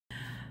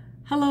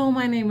Hello,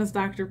 my name is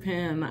Dr.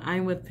 Penn.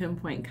 I'm with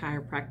Pinpoint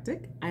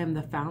Chiropractic. I am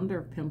the founder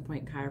of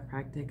Pinpoint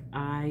Chiropractic.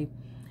 I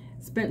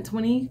spent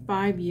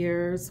 25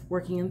 years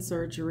working in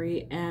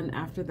surgery, and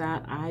after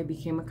that I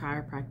became a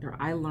chiropractor.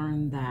 I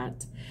learned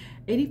that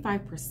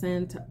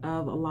 85%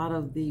 of a lot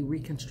of the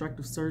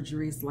reconstructive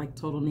surgeries like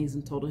total knees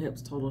and total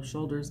hips, total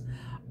shoulders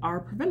are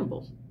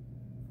preventable.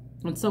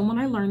 And so when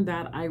I learned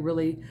that, I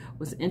really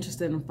was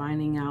interested in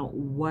finding out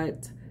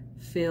what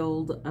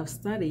field of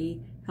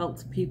study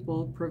helped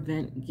people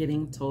prevent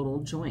getting total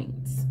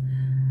joints.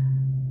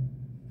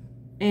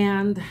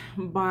 And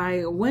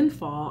by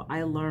windfall,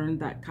 I learned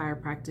that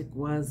chiropractic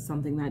was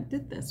something that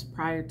did this.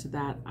 Prior to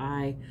that,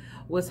 I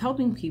was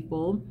helping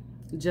people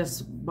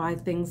just by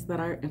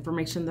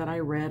information that I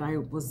read. I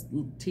was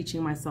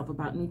teaching myself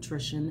about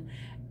nutrition,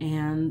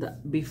 and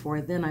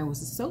before then I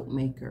was a soap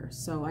maker.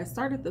 So I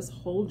started this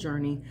whole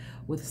journey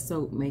with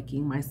soap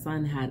making. My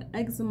son had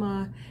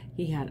eczema,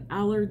 he had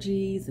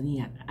allergies, and he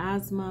had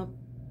asthma.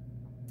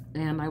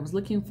 And I was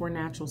looking for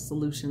natural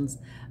solutions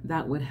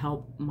that would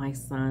help my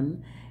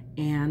son.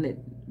 And it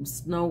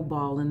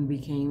snowballed and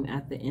became,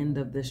 at the end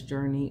of this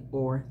journey,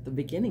 or the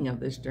beginning of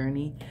this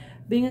journey,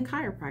 being a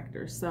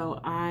chiropractor. So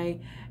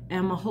I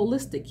am a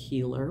holistic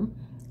healer.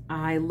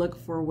 I look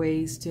for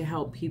ways to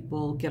help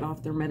people get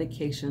off their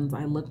medications.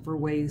 I look for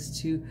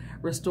ways to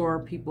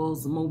restore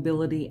people's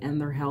mobility and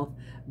their health,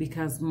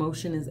 because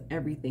motion is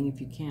everything. If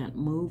you can't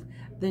move,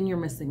 then you're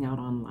missing out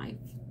on life.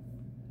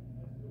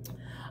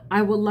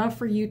 I would love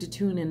for you to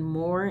tune in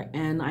more,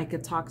 and I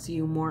could talk to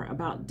you more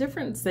about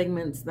different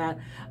segments that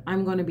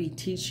I'm going to be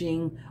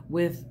teaching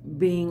with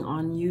being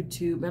on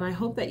YouTube, and I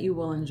hope that you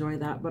will enjoy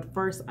that. But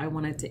first, I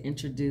wanted to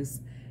introduce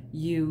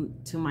you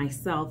to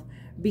myself,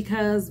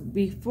 because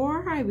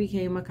before I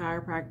became a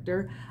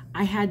chiropractor,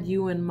 I had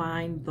you in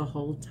mind the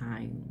whole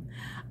time.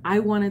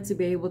 I wanted to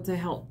be able to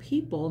help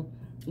people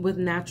with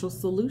natural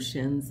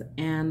solutions,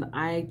 and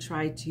I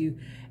try to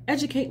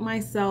educate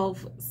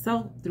myself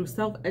through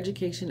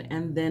self-education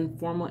and then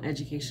formal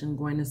education,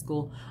 going to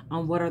school,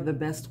 on what are the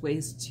best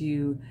ways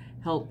to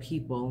help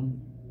people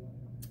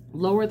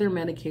lower their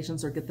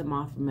medications or get them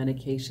off of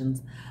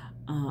medications.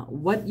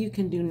 What you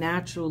can do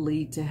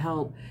naturally to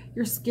help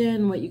your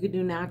skin, what you can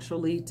do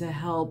naturally to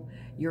help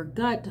your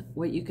gut,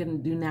 what you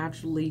can do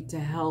naturally to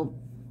help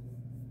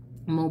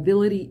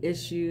mobility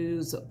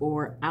issues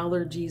or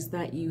allergies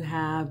that you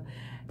have,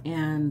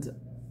 and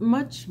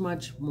much,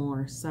 much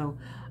more. So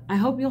I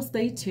hope you'll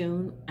stay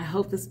tuned. I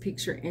hope this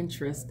piques your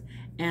interest,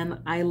 and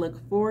I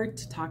look forward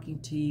to talking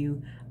to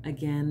you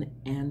again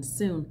and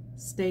soon.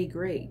 Stay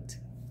great.